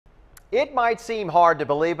It might seem hard to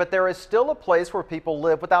believe, but there is still a place where people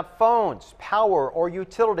live without phones, power, or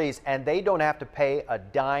utilities, and they don't have to pay a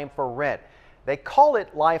dime for rent. They call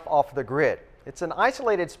it life off the grid. It's an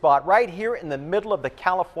isolated spot right here in the middle of the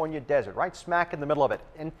California desert, right smack in the middle of it.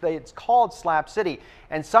 And it's called Slab City,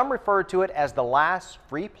 and some refer to it as the last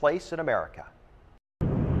free place in America.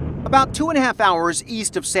 About 2.5 hours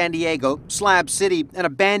east of San Diego, Slab City, an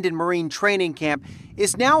abandoned Marine training camp,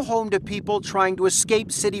 is now home to people trying to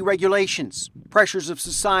escape city regulations, pressures of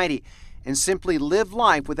society, and simply live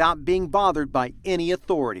life without being bothered by any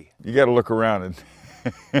authority. You got to look around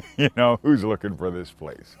and, who's looking for this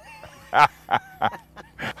place?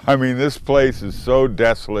 I mean, this place is so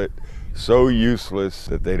desolate, so useless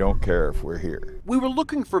that they don't care if we're here. We were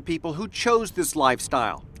looking for people who chose this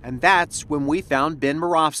lifestyle, and that's when we found Ben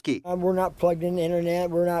Moravsky. We're not plugged in the internet.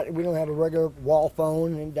 We don't have a regular wall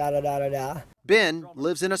phone and da-da-da-da-da. Ben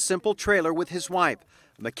lives in a simple trailer with his wife.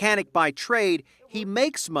 A mechanic by trade, he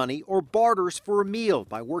makes money or barters for a meal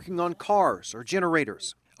by working on cars or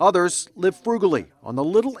generators. Others live frugally on the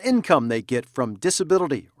little income they get from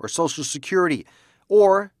disability or Social Security,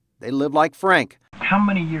 or they live like Frank. How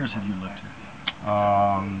many years have you lived here?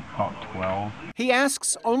 About 12. He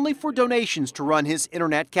asks only for donations to run his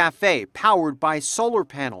internet cafe, powered by solar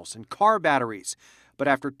panels and car batteries. But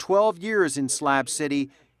after 12 years in Slab City,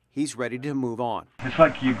 he's ready to move on. It's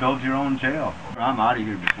like you build your own jail. I'm out of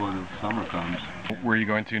here before the summer comes. Where are you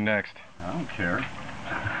going to next? I don't care.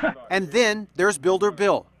 And then there's Builder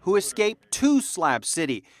Bill, who escaped to Slab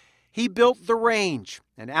City. He built The Range,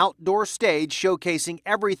 an outdoor stage showcasing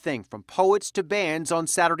everything from poets to bands on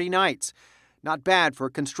Saturday nights. Not bad for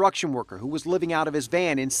a construction worker who was living out of his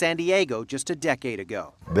van in San Diego just a decade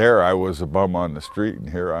ago. There I was a bum on the street, and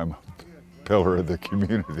here I'm a pillar of the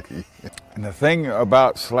community. And the thing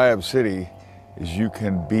about Slab City is you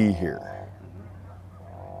can be here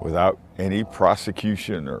without any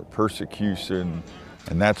prosecution or persecution,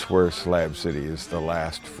 and that's where Slab City is the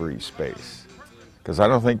last free space. Because I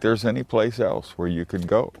don't think there's any place else where you can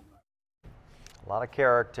go. A lot of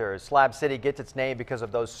characters. Slab City gets its name because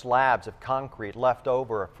of those slabs of concrete left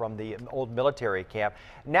over from the old military camp.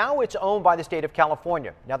 Now it's owned by the state of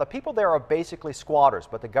California. Now the people there are basically squatters,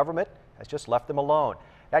 but the government has just left them alone.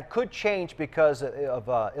 That could change because of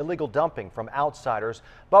illegal dumping from outsiders.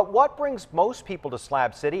 But what brings most people to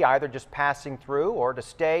Slab City, either just passing through or to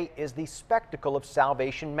stay, is the spectacle of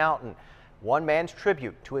Salvation Mountain. One man's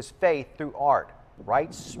tribute to his faith through art,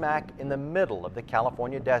 right smack in the middle of the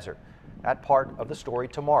California desert. That part of the story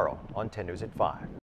tomorrow on 10 News at 5.